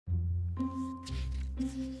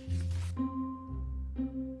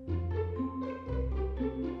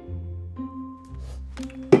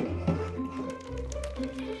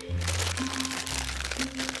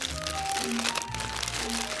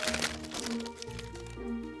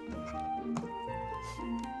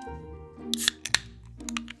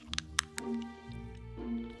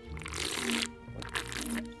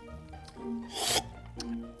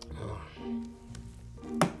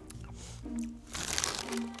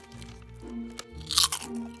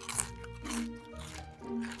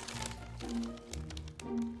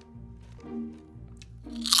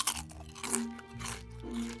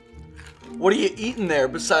What are you eating there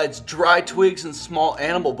besides dry twigs and small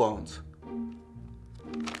animal bones?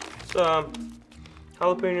 It's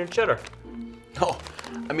jalapeno cheddar. Oh,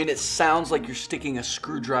 I mean, it sounds like you're sticking a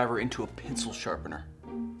screwdriver into a pencil sharpener.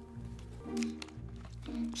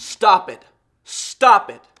 Stop it! Stop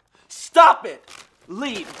it! Stop it!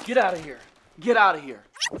 Leave! Get out of here! Get out of here!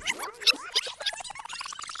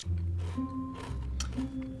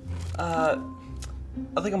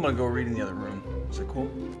 I think I'm gonna go read in the other room. Is that cool?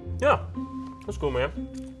 Yeah, that's cool, man.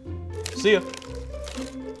 See ya.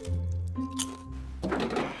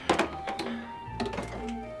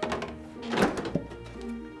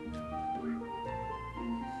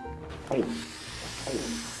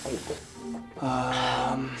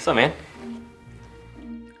 What's up, man?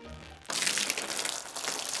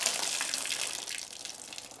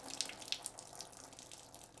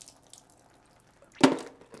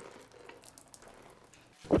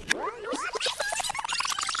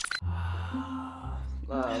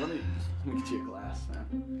 Let me get you a glass, man.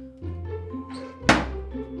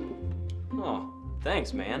 Oh,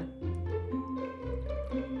 thanks, man.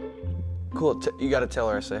 Cool. You gotta tell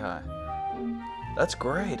her I say hi. That's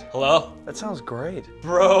great. Hello? That sounds great.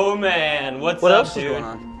 Bro, man, what's What up, else dude? is going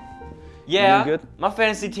on? Yeah, You doing good? my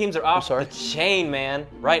fantasy teams are off sorry? the chain, man.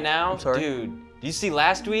 Right now, sorry? dude. Do you see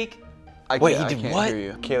last week? I Wait, can't, he did I can't what? hear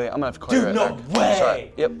you. Kaylee, I'm gonna have to call you Dude, right no back. way!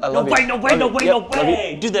 Sorry. Yep, I No love you. way, no way, no way, no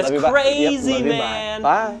way! Dude, that's Love you, bye. crazy, Yep, love you, man.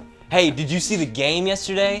 Bye. Hey, did you see the game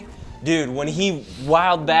yesterday? Dude, when he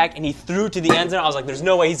wilded back and he threw to the end zone, I was like, there's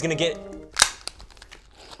no way he's gonna get.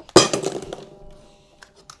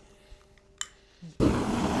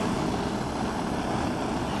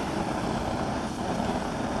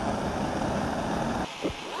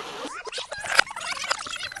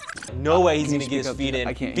 No way he's Can you gonna get his speak up? feet in.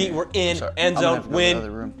 I can't Feet hear were you. in, I'm sorry. end I'm gonna zone, have to go to the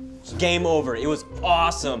other win. room. Game over. It was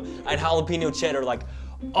awesome. I had jalapeno cheddar like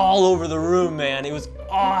all over the room, man. It was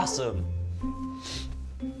awesome.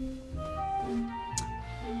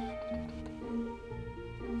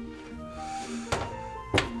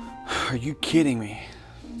 Are you kidding me?